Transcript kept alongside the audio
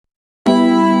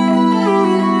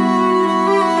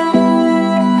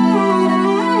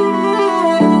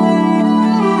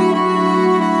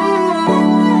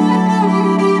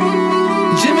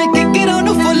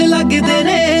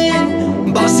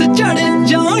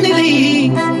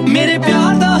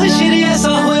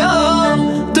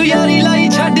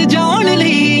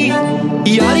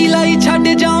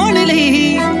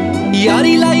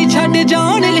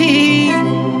जान ली,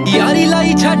 यारी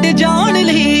लाई छड्ड जान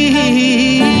ली।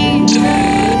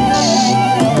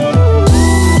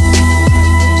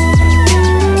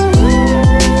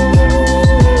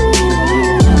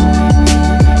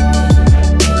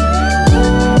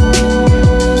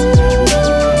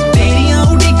 तेरियां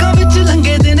उड़ीकां विच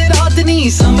लंघे दिन रात नी,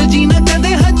 समझी ना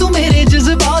कदे है तू मेरे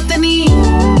जज्बात नी।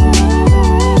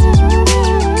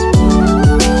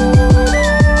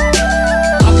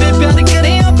 आपे प्यार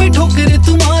करे आपे ठोकर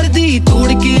तू मार दी,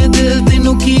 तोड़ के दिल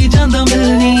तेनू की जांदा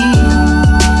मिलनी।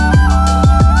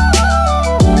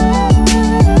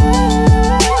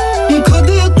 खुद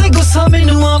उत्ते गुस्सा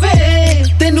मैनू आवे,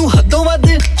 तेनू हदों वध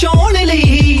चाहण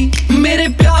लई। मेरे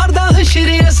प्यार दा हशर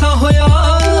ऐसा होया,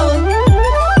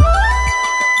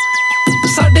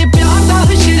 साडे प्यार दा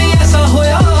हशर ऐसा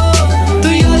होया। तू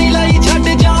यारी लाई छड्ड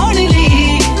जान ली,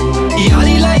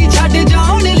 यारी लाई छड्ड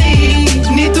जान ली,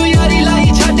 नी तू यारी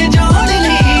लाई छड्ड जान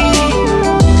ली।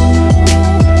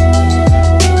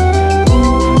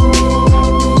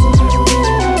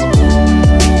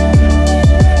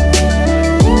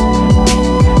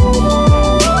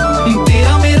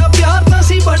 तेरा मेरा प्यार तां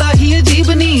सी बड़ा ही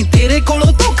अजीब नी, तेरे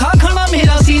कोलों धोखा खाना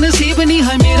मेरा सी नसीब नी,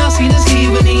 है मेरा सी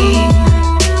नसीब नी।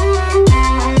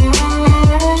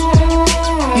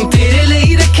 तेरे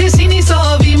लिए रखे सी नी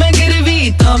सावी मैं गिरवी,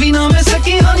 तावी ना मैं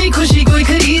सके हानी खुशी कोई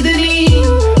खरीदनी।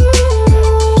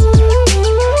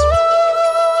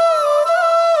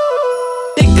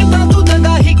 एक तां तू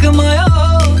दंगा ही कमाया,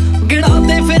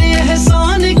 गिनाते फिर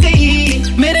एहसान कई।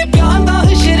 मेरे प्यार दा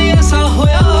हशर ऐसा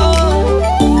होया,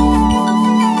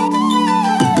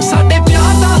 साडे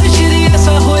प्यार दा हशर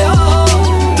ऐसा होया।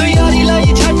 तू यारी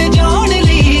लाई छड्ड जान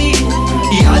ली,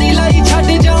 यारी लाई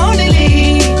छड्ड जान ली,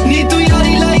 नी तू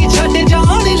यारी लाई छड्ड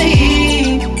जान ली।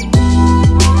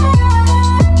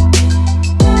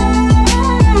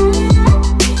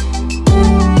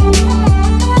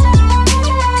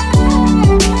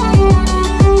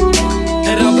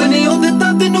 रब ने ओ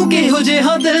दिता तेनू किहो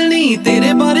जिहा दिल नी,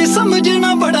 तेरे बारे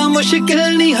समझना बड़ा मुश्किल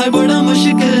नी, है बड़ा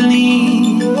मुश्किल नी।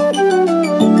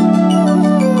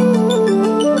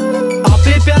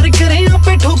 आपे प्यार करे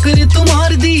आपे ठोकर तू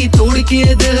मार दी, तोड़ के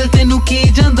दिल तेनू की